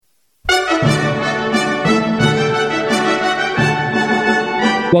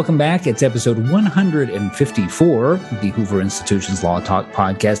Welcome back. It's episode 154 of the Hoover Institution's Law Talk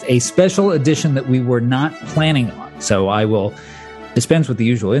podcast, a special edition that we were not planning on. So I will dispense with the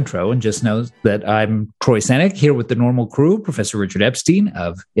usual intro and just know that I'm Troy Senik here with the normal crew, Professor Richard Epstein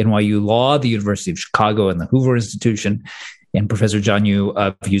of NYU Law, the University of Chicago, and the Hoover Institution, and Professor John Yoo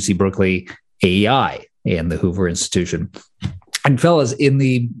of UC Berkeley AEI and the Hoover Institution. And fellas, in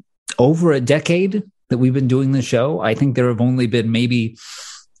the over a decade that we've been doing this show, I think there have only been maybe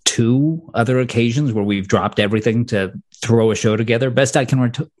two other occasions where we've dropped everything to throw a show together. Best I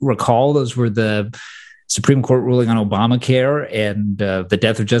can recall, those were the Supreme Court ruling on Obamacare and the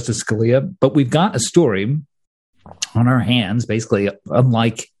death of Justice Scalia. But we've got a story on our hands, basically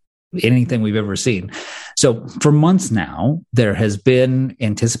unlike anything we've ever seen. So for months now, there has been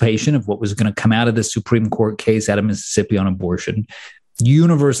anticipation of what was going to come out of the Supreme Court case out of Mississippi on abortion,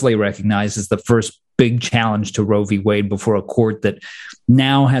 universally recognized as the first big challenge to Roe v. Wade before a court that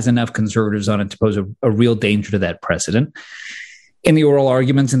now has enough conservatives on it to pose a real danger to that precedent. In the oral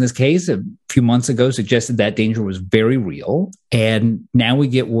arguments in this case a few months ago suggested that danger was very real. And now we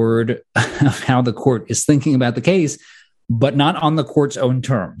get word of how the court is thinking about the case, but not on the court's own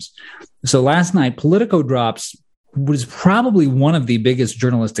terms. So last night, Politico drops was probably one of the biggest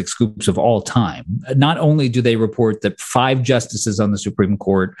journalistic scoops of all time. Not only do they report that 5 justices on the Supreme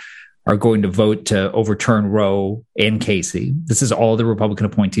Court are going to vote to overturn Roe and Casey. This is all the Republican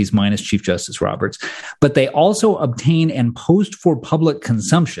appointees minus Chief Justice Roberts. But they also obtain and post for public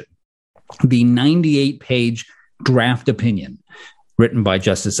consumption the 98-page draft opinion written by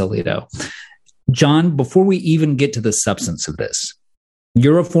Justice Alito. John, before we even get to the substance of this,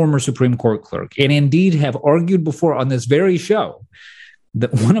 you're a former Supreme Court clerk and indeed have argued before on this very show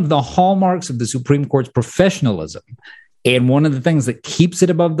that one of the hallmarks of the Supreme Court's professionalism and one of the things that keeps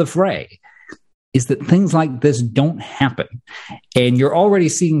it above the fray is that things like this don't happen. And you're already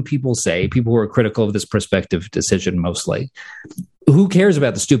seeing people say, people who are critical of this prospective decision mostly, who cares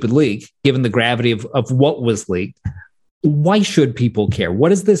about the stupid leak, given the gravity of what was leaked? Why should people care? What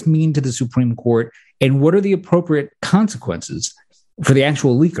does this mean to the Supreme Court? And what are the appropriate consequences for the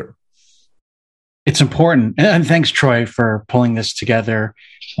actual leaker? It's important. And thanks, Troy, for pulling this together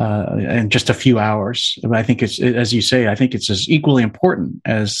in just a few hours. I think it's, as you say, I think it's as equally important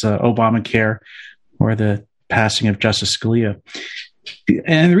as Obamacare or the passing of Justice Scalia.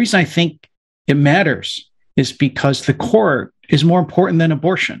 And the reason I think it matters is because the court is more important than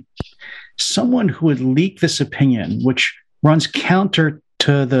abortion. Someone who would leak this opinion, which runs counter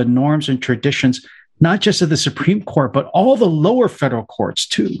to the norms and traditions, not just of the Supreme Court, but all the lower federal courts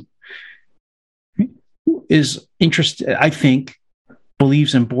too, is interested, I think,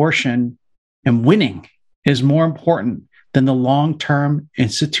 believes abortion and winning is more important than the long-term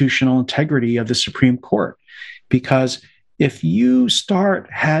institutional integrity of the Supreme Court. Because if you start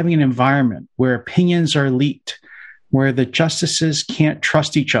having an environment where opinions are leaked, where the justices can't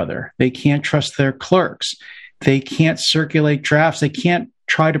trust each other, they can't trust their clerks, they can't circulate drafts, they can't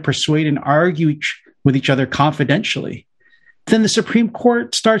try to persuade and argue with each other confidentially, then the Supreme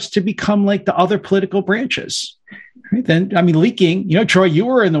Court starts to become like the other political branches. Right? Then, I mean, leaking, Troy, you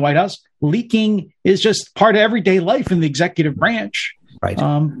were in the White House. Leaking is just part of everyday life in the executive branch. Right.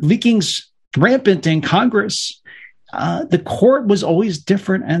 Leaking's rampant in Congress. The court was always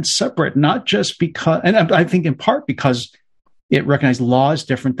different and separate, not just because, and I think in part because it recognized law is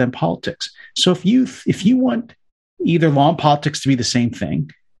different than politics. So if you want either law and politics to be the same thing,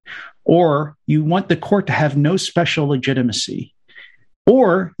 or you want the court to have no special legitimacy,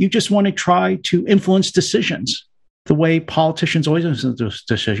 or you just want to try to influence decisions the way politicians always influence those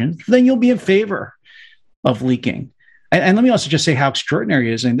decisions, then you'll be in favor of leaking. And let me also just say how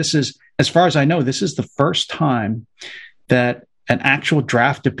extraordinary it is. And this is, as far as I know, this is the first time that an actual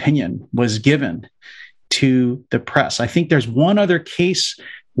draft opinion was given to the press. I think there's one other case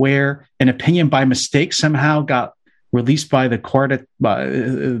where an opinion by mistake somehow got released by the court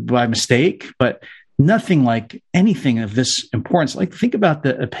by mistake, but nothing like anything of this importance. Like, think about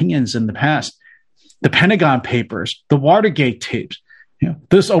the opinions in the past, the Pentagon Papers, the Watergate tapes,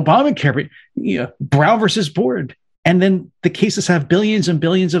 this Obamacare, Brown versus Board. And then the cases have billions and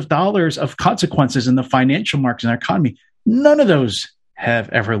billions of dollars of consequences in the financial markets and our economy. None of those have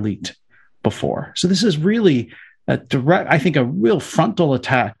ever leaked before. So this is really a direct, I think, a real frontal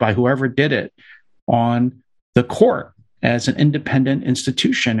attack by whoever did it on the court as an independent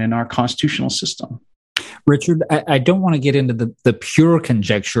institution in our constitutional system. Richard, I don't want to get into the pure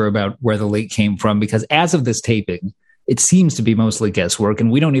conjecture about where the leak came from, because as of this taping, it seems to be mostly guesswork,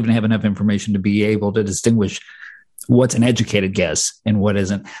 and we don't even have enough information to be able to distinguish what's an educated guess and what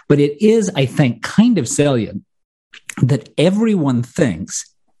isn't. But it is, I think, kind of salient that everyone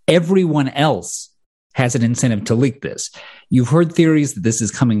thinks everyone else has an incentive to leak this. You've heard theories that this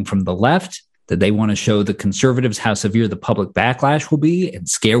is coming from the left, that they want to show the conservatives how severe the public backlash will be and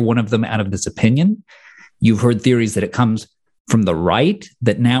scare one of them out of this opinion. You've heard theories that it comes from the right,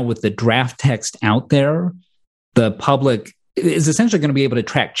 that now with the draft text out there, the public is essentially going to be able to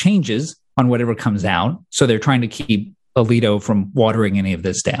track changes on whatever comes out. So they're trying to keep Alito from watering any of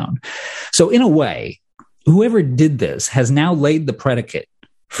this down. So in a way, whoever did this has now laid the predicate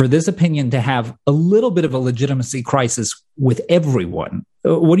for this opinion to have a little bit of a legitimacy crisis with everyone.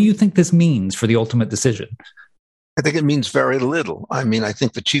 What do you think this means for the ultimate decision? I think it means very little. I mean, I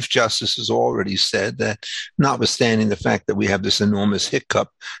think the Chief Justice has already said that, notwithstanding the fact that we have this enormous hiccup,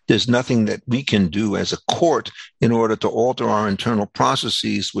 there's nothing that we can do as a court in order to alter our internal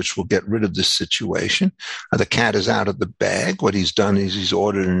processes, which will get rid of this situation. The cat is out of the bag. What he's done is he's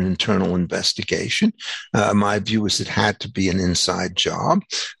ordered an internal investigation. My view is it had to be an inside job.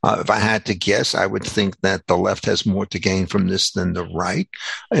 If I had to guess, I would think that the left has more to gain from this than the right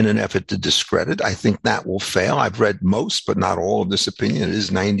in an effort to discredit. I think that will fail. I've read most, but not all of this opinion. It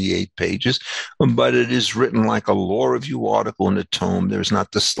is 98 pages, but it is written like a law review article in a tome. There's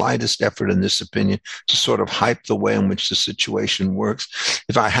not the slightest effort in this opinion to sort of hype the way in which the situation works.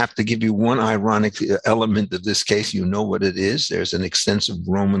 If I have to give you one ironic element of this case, you know what it is. There's an extensive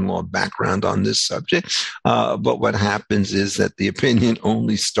Roman law background on this subject, but what happens is that the opinion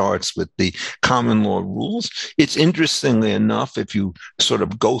only starts with the common law rules. It's interestingly enough, if you sort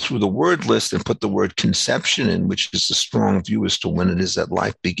of go through the word list and put the word conception in, which is a strong view as to when it is that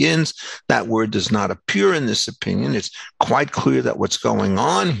life begins, that word does not appear in this opinion. It's quite clear that what's going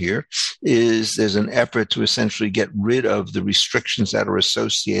on here is there's an effort to essentially get rid of the restrictions that are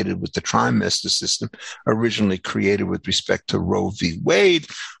associated with the trimester system originally created with respect to Roe v. Wade.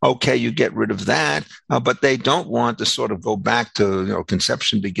 Okay, you get rid of that, but they don't want to sort of go back to,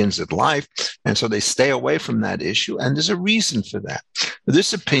 conception begins at life. And so they stay away from that issue. And there's a reason for that.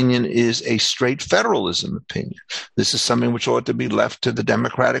 This opinion is a straight federalism opinion. This is something which ought to be left to the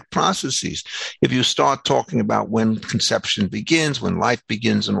democratic processes. If you start talking about when conception begins, when life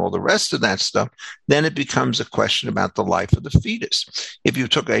begins, and all the rest of that stuff, then it becomes a question about the life of the fetus. If you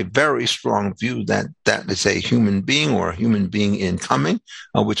took a very strong view that that is a human being or a human being incoming,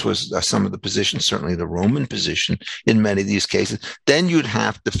 which was some of the positions, certainly the Roman position in many of these cases, then you'd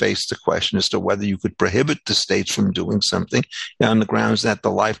have to face the question as to whether you could prohibit the states from doing something on the grounds that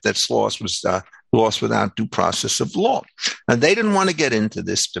the life that's lost was lost without due process of law. And they didn't want to get into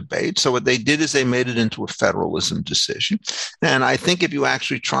this debate. So what they did is they made it into a federalism decision. And I think if you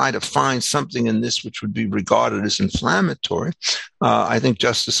actually try to find something in this which would be regarded as inflammatory, I think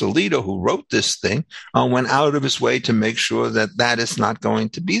Justice Alito, who wrote this thing, went out of his way to make sure that that is not going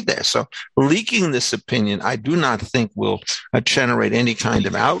to be there. So leaking this opinion, I do not think will generate any kind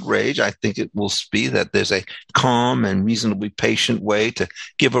of outrage. I think it will be that there's a calm and reasonably patient way to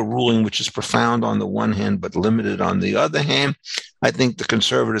give a ruling which is profound on the one hand, but limited on the other hand. I think the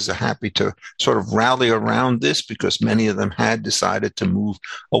conservatives are happy to sort of rally around this because many of them had decided to move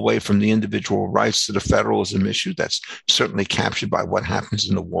away from the individual rights to the federalism issue. That's certainly captured by what happens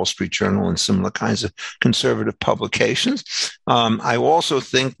in the Wall Street Journal and similar kinds of conservative publications. I also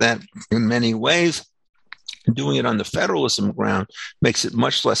think that in many ways, doing it on the federalism ground makes it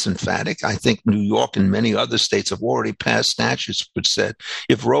much less emphatic. I think New York and many other states have already passed statutes which said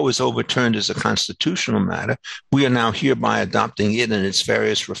if Roe is overturned as a constitutional matter, we are now hereby adopting it and its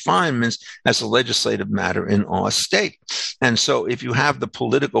various refinements as a legislative matter in our state. And so if you have the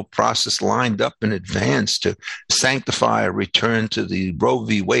political process lined up in advance to sanctify a return to the Roe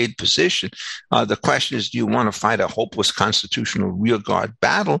v. Wade position, the question is, do you want to fight a hopeless constitutional rearguard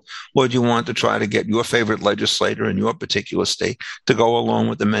battle, or do you want to try to get your favorite legislator in your particular state to go along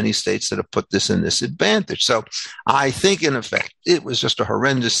with the many states that have put this in this advantage? So I think, in effect, it was just a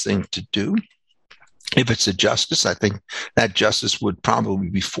horrendous thing to do. If it's a justice, I think that justice would probably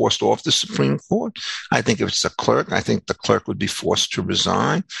be forced off the Supreme Court. I think if it's a clerk, I think the clerk would be forced to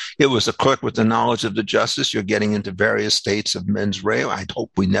resign. It was a clerk with the knowledge of the justice. You're getting into various states of mens rea. I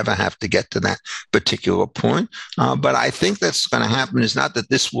hope we never have to get to that particular point. But I think that's going to happen is not that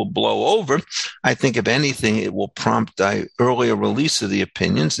this will blow over. I think, if anything, it will prompt an earlier release of the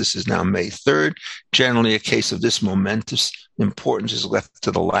opinions. This is now May 3rd. Generally, a case of this momentous importance is left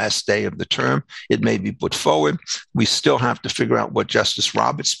to the last day of the term. It may be put forward. We still have to figure out what Justice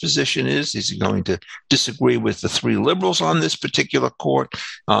Roberts' position is. Is he going to disagree with the three liberals on this particular court?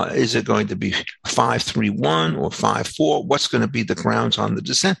 Is it going to be 5-3-1 or 5-4? What's going to be the grounds on the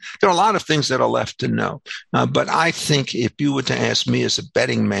dissent? There are a lot of things that are left to know. But I think if you were to ask me as a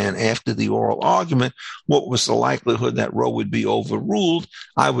betting man after the oral argument, what was the likelihood that Roe would be overruled,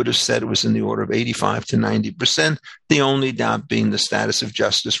 I would have said it was in the order of 85 to 90%. The only doubt being the status of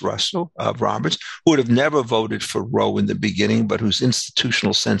Justice Roberts, who would have never voted for Roe in the beginning, but whose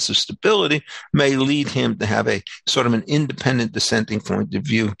institutional sense of stability may lead him to have a sort of an independent dissenting point of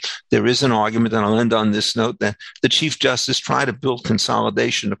view. There is an argument, and I'll end on this note, that the Chief Justice tried to build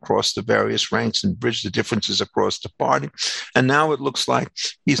consolidation across the various ranks and bridge the differences across the party. And now it looks like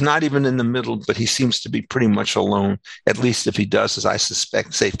he's not even in the middle, but he seems to be pretty much alone, at least if he does, as I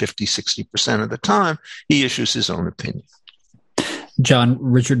suspect, say 50, 60% of the time, he issues his own opinion. John,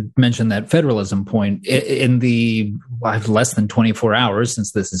 Richard mentioned that federalism point. In the less than 24 hours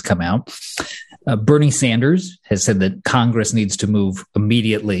since this has come out, Bernie Sanders has said that Congress needs to move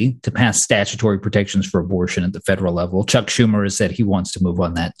immediately to pass statutory protections for abortion at the federal level. Chuck Schumer has said he wants to move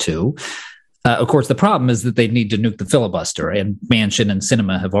on that too. Of course, the problem is that they need to nuke the filibuster, and Manchin and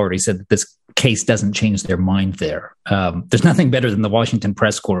Sinema have already said that this case doesn't change their mind there. There's nothing better than the Washington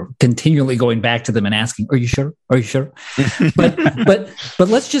press corps continually going back to them and asking, "Are you sure? Are you sure?" but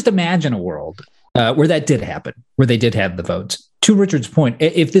let's just imagine a world where that did happen, where they did have the votes. To Richard's point,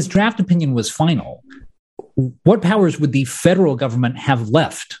 if this draft opinion was final, what powers would the federal government have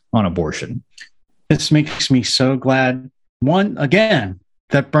left on abortion? This makes me so glad. One, again,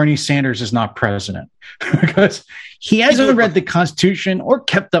 that Bernie Sanders is not president because he hasn't read the Constitution or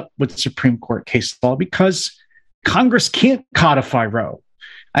kept up with Supreme Court case law because Congress can't codify Roe.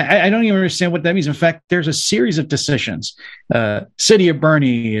 I don't even understand what that means. In fact, there's a series of decisions. City of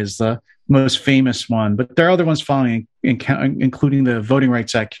Bernie is the most famous one, but there are other ones following, including the Voting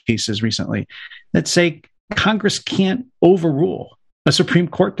Rights Act cases recently, that say Congress can't overrule a Supreme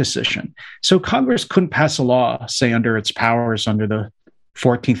Court decision. So Congress couldn't pass a law, say, under its powers under the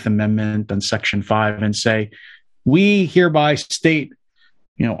 14th Amendment and Section 5 and say, we hereby state,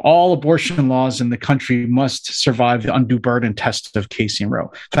 all abortion laws in the country must survive the undue burden test of Casey and Roe.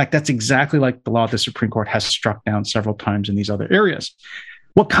 In fact, that's exactly like the law the Supreme Court has struck down several times in these other areas.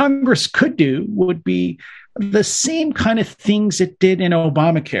 What Congress could do would be the same kind of things it did in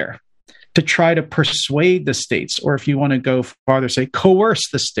Obamacare to try to persuade the states, or if you want to go farther, say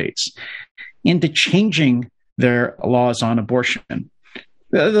coerce the states into changing their laws on abortion.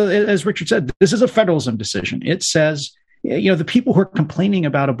 As Richard said, this is a federalism decision. It says, the people who are complaining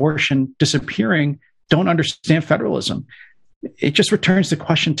about abortion disappearing don't understand federalism. It just returns the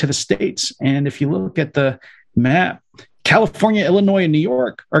question to the states. And if you look at the map, California, Illinois, and New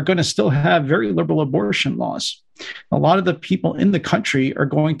York are going to still have very liberal abortion laws. A lot of the people in the country are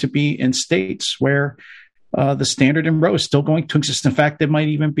going to be in states where the standard in Roe is still going to exist. In fact,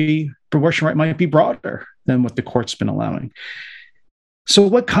 abortion right might be broader than what the court's been allowing. So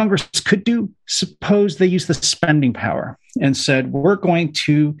what Congress could do, suppose they use the spending power and said, we're going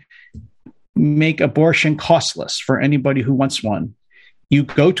to make abortion costless for anybody who wants one. You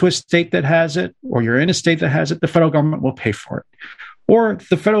go to a state that has it, or you're in a state that has it, the federal government will pay for it. Or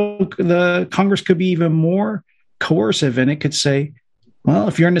the Congress could be even more coercive, and it could say, well,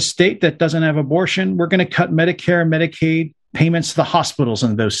 if you're in a state that doesn't have abortion, we're going to cut Medicare and Medicaid payments to the hospitals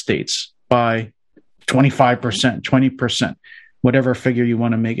in those states by 25%, 20%. Whatever figure you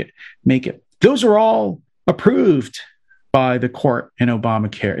want to make it. Those are all approved by the court in the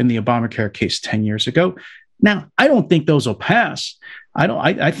Obamacare case 10 years ago. Now, I don't think those will pass.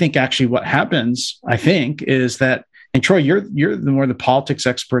 I think actually what happens, is that, and Troy, you're more the politics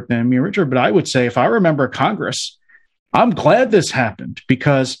expert than me, Richard, but I would say if I remember Congress, I'm glad this happened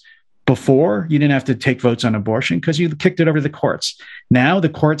because before you didn't have to take votes on abortion because you kicked it over to the courts. Now the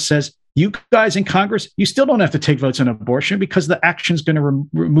court says, you guys in Congress, you still don't have to take votes on abortion because the action is going to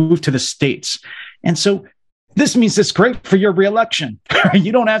move to the states. And so this means it's great for your reelection.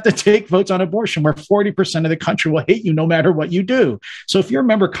 You don't have to take votes on abortion where 40% of the country will hate you no matter what you do. So if you're a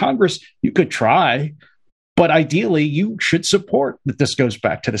member of Congress, you could try, but ideally you should support that this goes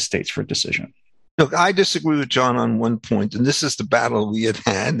back to the states for a decision. Look, I disagree with John on one point, and this is the battle we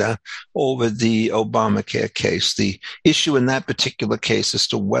had over the Obamacare case. The issue in that particular case as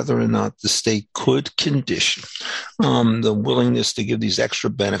to whether or not the state could condition the willingness to give these extra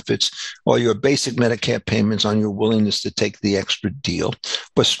benefits or your basic Medicare payments on your willingness to take the extra deal.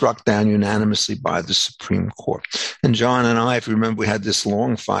 was struck down unanimously by the Supreme Court. And John and I, if you remember, we had this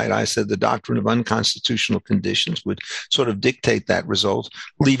long fight. I said the doctrine of unconstitutional conditions would sort of dictate that result,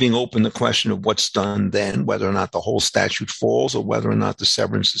 leaving open the question of what's done then, whether or not the whole statute falls or whether or not the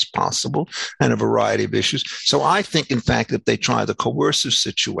severance is possible, and a variety of issues. So I think, in fact, if they try the coercive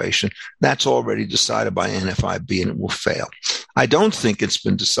situation, that's already decided by NFIB and it will fail. I don't think it's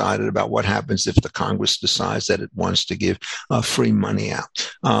been decided about what happens if the Congress decides that it wants to give free money out.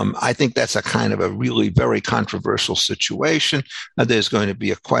 I think that's a kind of a really very controversial situation. There's going to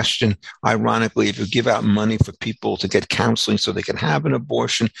be a question, ironically, if you give out money for people to get counseling so they can have an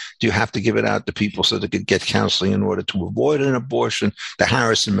abortion, do you have to give it out to people so they could get counseling in order to avoid an abortion? The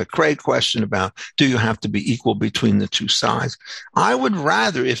Harrison McRae question about, do you have to be equal between the two sides? I would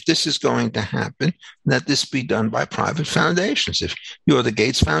rather, if this is going to happen, that this be done by private foundations. If you're the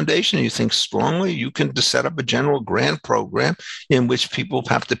Gates Foundation and you think strongly, you can set up a general grant program in which people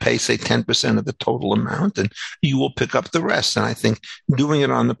have to pay, say, 10% of the total amount, and you will pick up the rest. And I think doing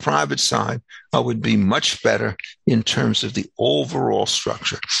it on the private side would be much better in terms of the overall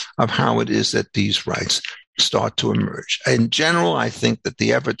structure of how it is that these rights start to emerge. In general, I think that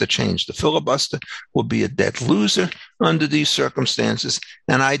the effort to change the filibuster will be a dead loser under these circumstances.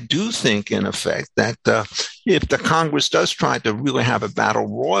 And I do think, in effect, that if the Congress does try to really have a battle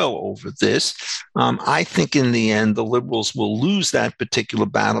royal over this, I think in the end, the liberals will lose that particular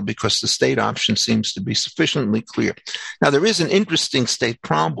battle because the state option seems to be sufficiently clear. Now, there is an interesting state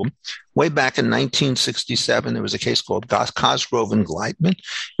problem. Way back in 1967, there was a case called Cosgrove and Gleitman,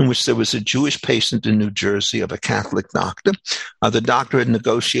 in which there was a Jewish patient in New Jersey of a Catholic doctor. The doctor had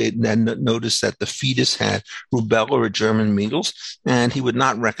negotiated and then noticed that the fetus had rubella or German measles, and he would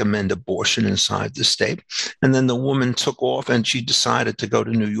not recommend abortion inside the state. And then the woman took off and she decided to go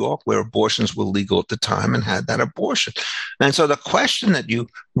to New York, where abortions were legal at the time, and had that abortion. And so the question that you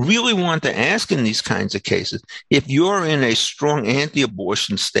really want to ask in these kinds of cases, if you're in a strong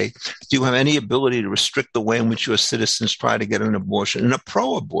anti-abortion state, do you have any ability to restrict the way in which your citizens try to get an abortion in a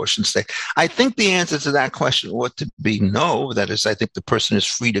pro-abortion state? I think the answer to that question ought to be no. That is, I think the person is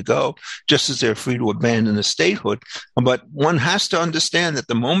free to go, just as they're free to abandon the statehood. But one has to understand that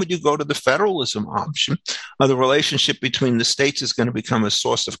the moment you go to the federalism option, the relationship between the states is going to become a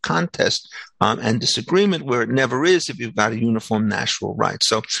source of contest and disagreement, where it never is if you've got a uniform natural right.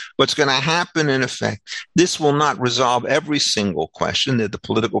 So what's going to happen, in effect, this will not resolve every single question. They're the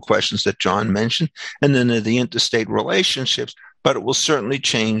political questions that John mentioned, and then the interstate relationships, but it will certainly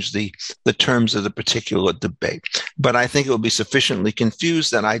change the terms of the particular debate. But I think it will be sufficiently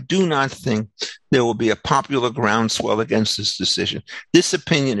confused that I do not think there will be a popular groundswell against this decision. This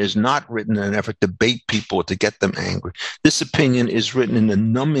opinion is not written in an effort to bait people, to get them angry. This opinion is written in a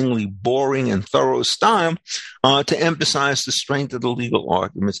numbingly boring and thorough style to emphasize the strength of the legal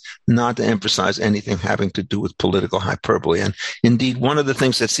arguments, not to emphasize anything having to do with political hyperbole. And indeed, one of the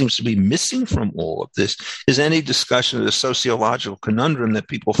things that seems to be missing from all of this is any discussion of the sociological conundrum that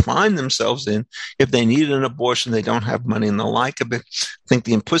people find themselves in if they need an abortion, they don't have money, and the like of it. I think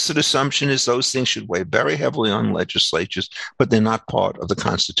the implicit assumption is those things should weigh very heavily on legislatures, but they're not part of the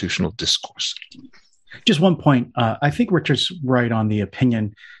constitutional discourse. Just one point. I think Richard's right on the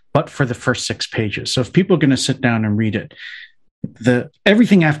opinion, but for the first 6 pages. So if people are going to sit down and read it,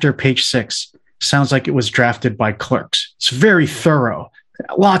 everything after page 6 sounds like it was drafted by clerks. It's very thorough.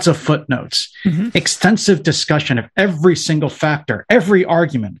 Lots of footnotes, extensive discussion of every single factor, every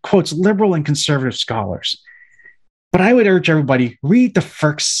argument, quotes liberal and conservative scholars. But I would urge everybody, read the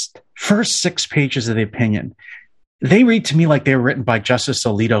first 6 pages of the opinion. They read to me like they were written by Justice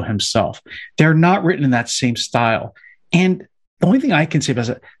Alito himself. They're not written in that same style. And the only thing I can say about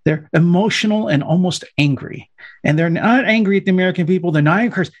it, they're emotional and almost angry. And they're not angry at the American people. They're not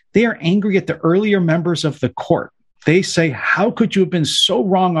angry. They are angry at the earlier members of the court. They say, how could you have been so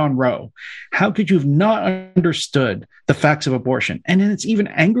wrong on Roe? How could you have not understood the facts of abortion? And then it's even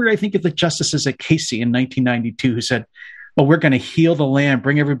angry, I think, at the justices at Casey in 1992 who said, oh, we're going to heal the land,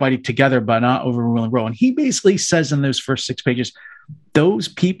 bring everybody together, but not overruling Roe. And he basically says in those first 6 pages, those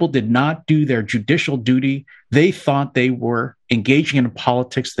people did not do their judicial duty. They thought they were engaging in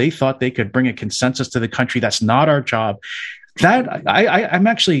politics. They thought they could bring a consensus to the country. That's not our job. That I'm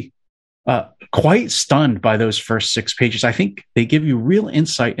actually quite stunned by those first 6 pages. I think they give you real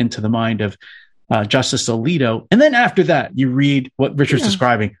insight into the mind of Justice Alito. And then after that, you read what Richard's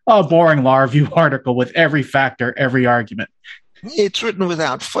describing, a boring law review article with every factor, every argument. It's written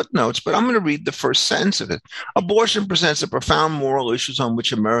without footnotes, but I'm going to read the first sentence of it. Abortion presents a profound moral issues on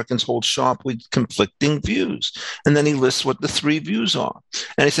which Americans hold sharply conflicting views. And then he lists what the three views are.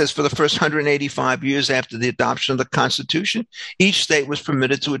 And he says, for the first 185 years after the adoption of the Constitution, each state was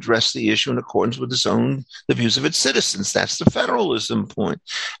permitted to address the issue in accordance with the views of its citizens. That's the federalism point.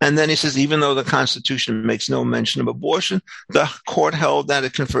 And then he says, even though the Constitution makes no mention of abortion, the court held that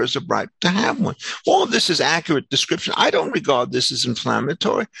it confers a right to have one. All of this is accurate description. I don't regard this is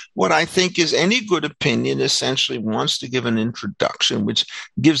inflammatory. What I think is any good opinion essentially wants to give an introduction, which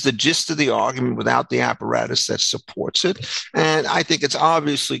gives the gist of the argument without the apparatus that supports it. And I think it's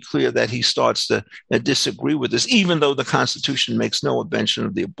obviously clear that he starts to disagree with this, even though the Constitution makes no mention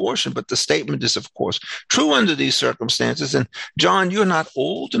of the abortion. But the statement is, of course, true under these circumstances. And John, you're not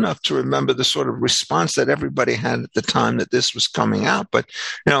old enough to remember the sort of response that everybody had at the time that this was coming out. But,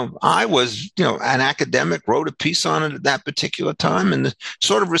 I was, an academic, wrote a piece on it at that particular time, and the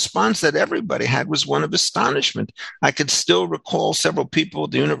sort of response that everybody had was one of astonishment. I could still recall several people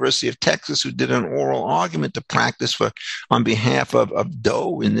at the University of Texas who did an oral argument to practice on behalf of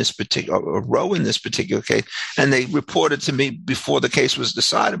Roe in this particular case, and they reported to me before the case was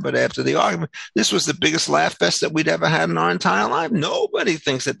decided, but after the argument, this was the biggest laugh fest that we'd ever had in our entire life. Nobody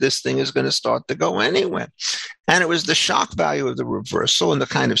thinks that this thing is going to start to go anywhere. And it was the shock value of the reversal and the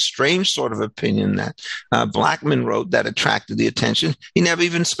kind of strange sort of opinion that Blackmun wrote that attracted the attention. He never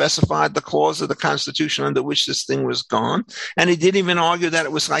even specified the clause of the Constitution under which this thing was gone. And he didn't even argue that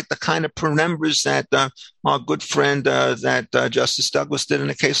it was like the kind of penumbras that our good friend Justice Douglas did in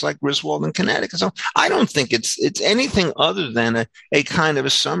a case like Griswold in Connecticut. So I don't think it's anything other than a kind of a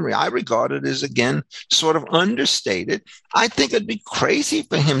summary. I regard it as, again, sort of understated. I think it'd be crazy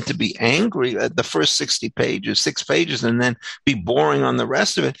for him to be angry at the first 6 pages, and then be boring on the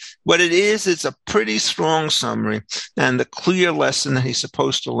rest of it. What it is, it's a pretty strong summary. And the clear lesson that he's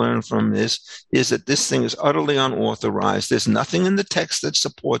supposed to learn from this is that this thing is utterly unauthorized. There's nothing in the text that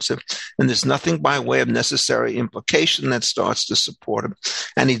supports it, and there's nothing by way of necessary implication that starts to support it.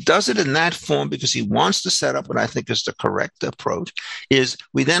 And he does it in that form because he wants to set up what I think is the correct approach, is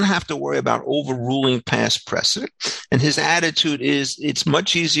we then have to worry about overruling past precedent. And his attitude is it's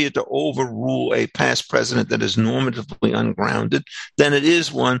much easier to overrule a past precedent that is normatively ungrounded than it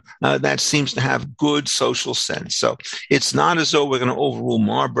is one that seems to have good social sense. So it's not as though we're going to overrule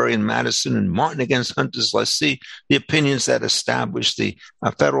Marbury and Madison and Martin against Hunter's lessee, the opinions that establish the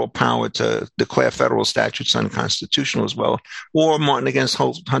federal power to declare federal statutes unconstitutional as well, or Martin against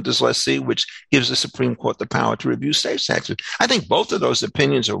Hunter's lessee, which gives the Supreme Court the power to review state statutes. I think both of those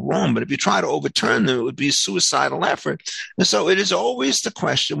opinions are wrong, but if you try to overturn them, it would be a suicidal effort. And so it is always the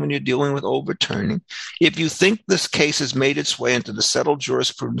question when you're dealing with overturning, if you think this case has made its way into the settled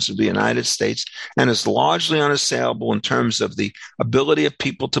jurisprudence of the United States and is largely unassailable in terms of the ability of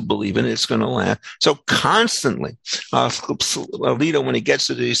people to believe in it, it's going to last. So constantly, Alito, when he gets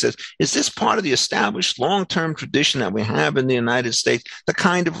to it, he says, is this part of the established long-term tradition that we have in the United States, the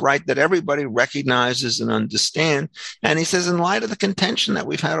kind of right that everybody recognizes and understands? And he says, in light of the contention that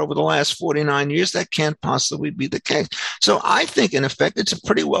we've had over the last 49 years, that can't possibly be the case. So I think, in effect, it's a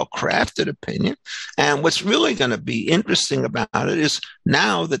pretty well-crafted opinion. And what's really going to be interesting about it is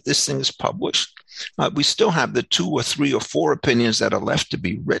now that this thing is published, we still have the 2 or 3 or 4 opinions that are left to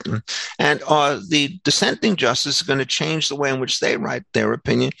be written. And the dissenting justice is going to change the way in which they write their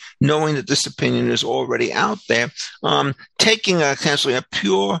opinion, knowing that this opinion is already out there, taking essentially a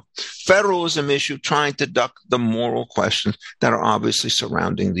pure federalism issue, trying to duck the moral questions that are obviously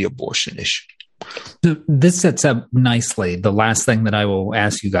surrounding the abortion issue. So this sets up nicely the last thing that I will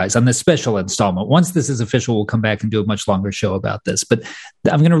ask you guys on this special installment. Once this is official, we'll come back and do a much longer show about this. But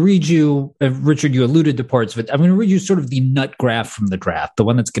I'm going to read you, Richard, you alluded to parts of it. I'm going to read you sort of the nut graph from the draft, the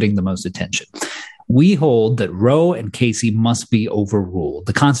one that's getting the most attention. We hold that Roe and Casey must be overruled.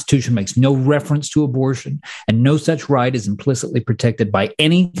 The Constitution makes no reference to abortion, and no such right is implicitly protected by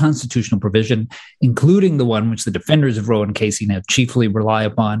any constitutional provision, including the one which the defenders of Roe and Casey now chiefly rely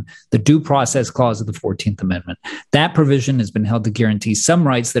upon, the Due Process Clause of the 14th Amendment. That provision has been held to guarantee some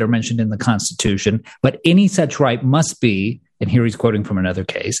rights that are mentioned in the Constitution, but any such right must be, and here he's quoting from another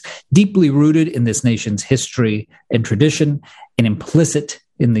case, deeply rooted in this nation's history and tradition and implicit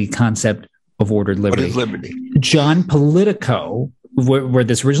in the concept of ordered liberty. John, Politico, where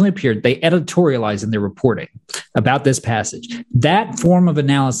this originally appeared, they editorialized in their reporting about this passage. That form of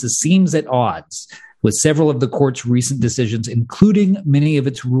analysis seems at odds with several of the court's recent decisions, including many of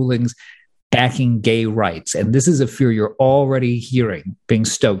its rulings backing gay rights. And this is a fear you're already hearing being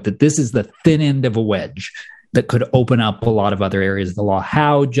stoked, that this is the thin end of a wedge that could open up a lot of other areas of the law.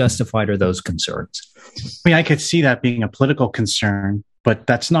 How justified are those concerns? I mean, I could see that being a political concern, but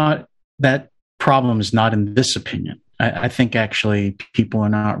that problem is not in this opinion. I think actually people are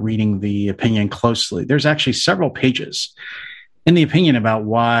not reading the opinion closely. There's actually several pages in the opinion about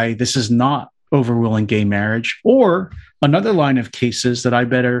why this is not overruling gay marriage, or another line of cases that I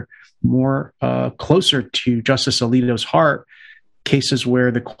bet are more closer to Justice Alito's heart, cases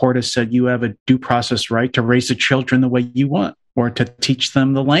where the court has said you have a due process right to raise the children the way you want, or to teach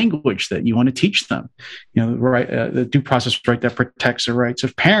them the language that you want to teach them. The due process right that protects the rights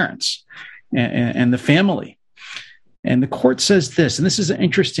of parents and the family. And the court says this, and this is an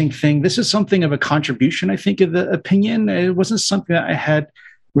interesting thing. This is something of a contribution, I think, of the opinion. It wasn't something that I had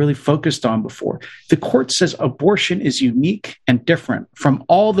really focused on before. The court says abortion is unique and different from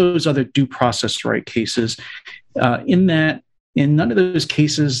all those other due process right cases, in that in none of those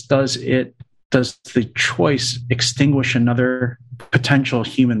cases does the choice extinguish another potential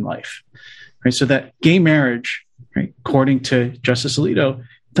human life. Right? So that gay marriage, right, according to Justice Alito,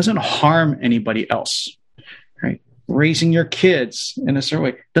 doesn't harm anybody else. Right? Raising your kids in a certain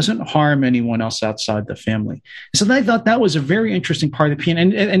way doesn't harm anyone else outside the family. So I thought that was a very interesting part of the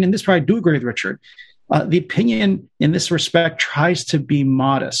opinion. And in this part, I do agree with Richard. The opinion in this respect tries to be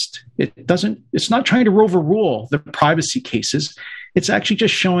modest. It's not trying to overrule the privacy cases. It's actually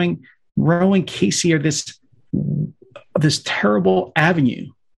just showing Roe and Casey are this terrible avenue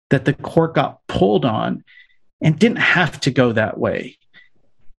that the court got pulled on and didn't have to go that way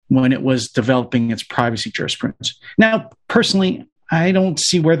when it was developing its privacy jurisprudence. Now, personally, I don't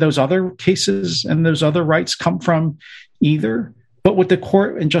see where those other cases and those other rights come from either. But what the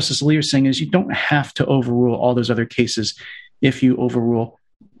court and Justice Alito are saying is you don't have to overrule all those other cases if you overrule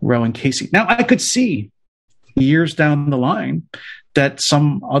Roe and Casey. Now, I could see years down the line that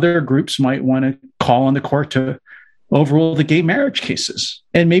some other groups might want to call on the court to overrule the gay marriage cases.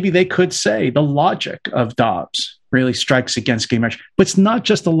 And maybe they could say the logic of Dobbs really strikes against gay marriage. But it's not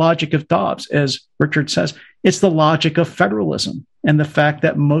just the logic of Dobbs, as Richard says, it's the logic of federalism and the fact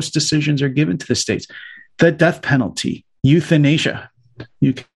that most decisions are given to the states. The death penalty, euthanasia,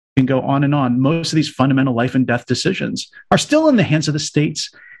 you can go on and on. Most of these fundamental life and death decisions are still in the hands of the states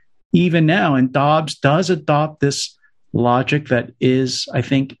even now. And Dobbs does adopt this logic that is, I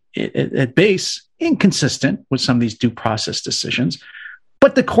think, at base inconsistent with some of these due process decisions.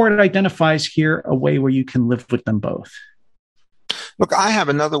 But the court identifies here a way where you can live with them both. Look, I have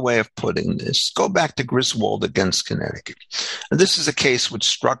another way of putting this. Go back to Griswold against Connecticut. And this is a case which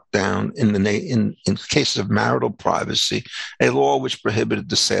struck down in cases of marital privacy, a law which prohibited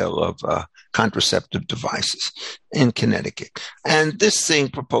the sale of contraceptive devices in Connecticut. And this thing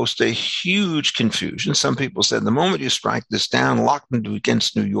proposed a huge confusion. Some people said the moment you strike this down, Lockton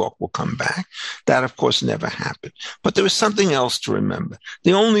against New York will come back. That, of course, never happened. But there was something else to remember.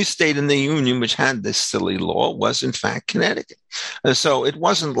 The only state in the Union which had this silly law was, in fact, Connecticut. So it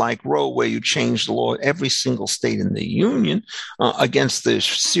wasn't like Roe, where you changed the law every single state in the Union against the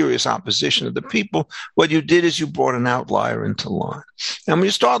serious opposition of the people. What you did is you brought an outlier into line. And when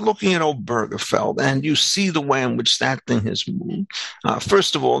you start looking at Obergefell and you see the way in which that thing has moved,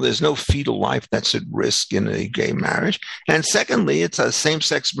 first of all, there's no fetal life that's at risk in a gay marriage. And secondly, it's a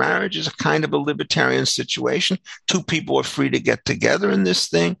same-sex marriage is a kind of a libertarian situation. Two people are free to get together in this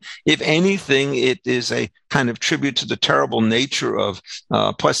thing. If anything, it is a kind of tribute to the terrible nature of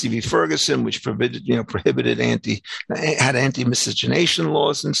Plessy v. Ferguson, which prohibited anti-miscegenation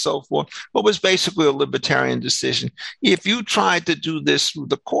laws and so forth, but was basically a libertarian decision. If you tried to do this through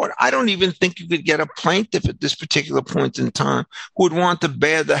the court, I don't even think you could get a plaintiff at this particular point in time who would want to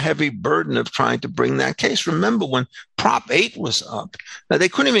bear the heavy burden of trying to bring that case. Remember when Prop 8 was up, they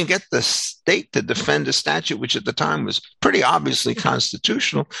couldn't even get the state to defend a statute which at the time was pretty obviously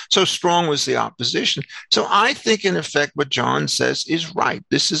constitutional. So strong was the opposition. So I think, in effect, what John says is right.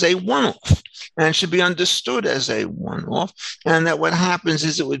 This is a one-off and should be understood as a one-off. And that what happens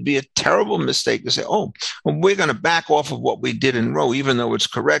is it would be a terrible mistake to say, oh, we're going to back off of what we did in Roe, even though it's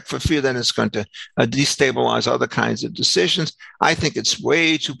correct, for fear that it's going to destabilize other kinds of decisions. I think it's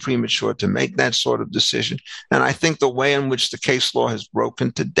way too premature to make that sort of decision. And I think the way in which the case law has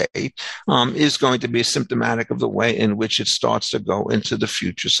broken to date is going to be symptomatic of the way in which it starts to go into the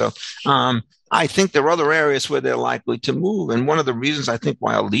future. So I think there are other areas where they're likely to move. And one of the reasons I think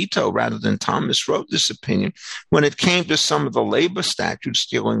why Alito, rather than Thomas, wrote this opinion, when it came to some of the labor statutes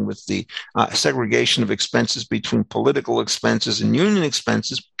dealing with the segregation of expenses between political expenses and union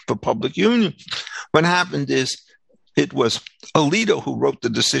expenses for public union, what happened is it was Alito who wrote the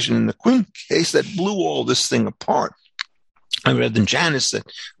decision in the Quinn case that blew all this thing apart. than Janus that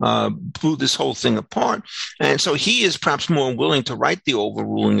blew this whole thing apart. And so he is perhaps more willing to write the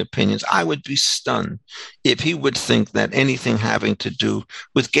overruling opinions. I would be stunned if he would think that anything having to do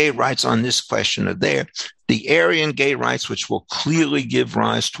with gay rights on this question or there. The Aryan gay rights, which will clearly give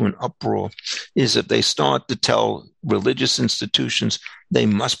rise to an uproar, is if they start to tell religious institutions they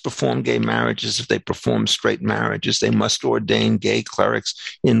must perform gay marriages. If they perform straight marriages, they must ordain gay clerics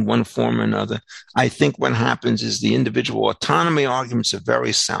in one form or another. I think what happens is the individual autonomy arguments are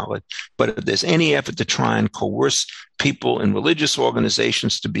very solid, but if there's any effort to try and coerce people in religious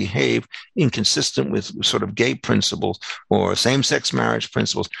organizations to behave inconsistent with sort of gay principles or same-sex marriage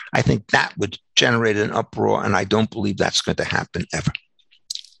principles, I think that would generate an uproar, and I don't believe that's going to happen ever.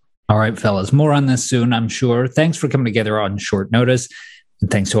 All right, fellas, more on this soon, I'm sure. Thanks for coming together on short notice. And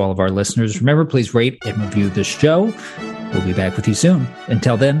thanks to all of our listeners. Remember, please rate and review this show. We'll be back with you soon.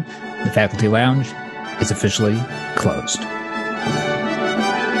 Until then, the Faculty Lounge is officially closed.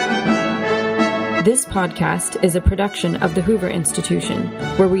 This podcast is a production of the Hoover Institution,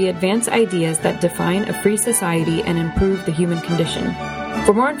 where we advance ideas that define a free society and improve the human condition.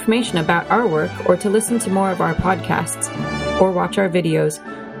 For more information about our work or to listen to more of our podcasts or watch our videos,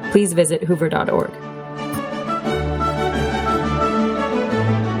 please visit hoover.org.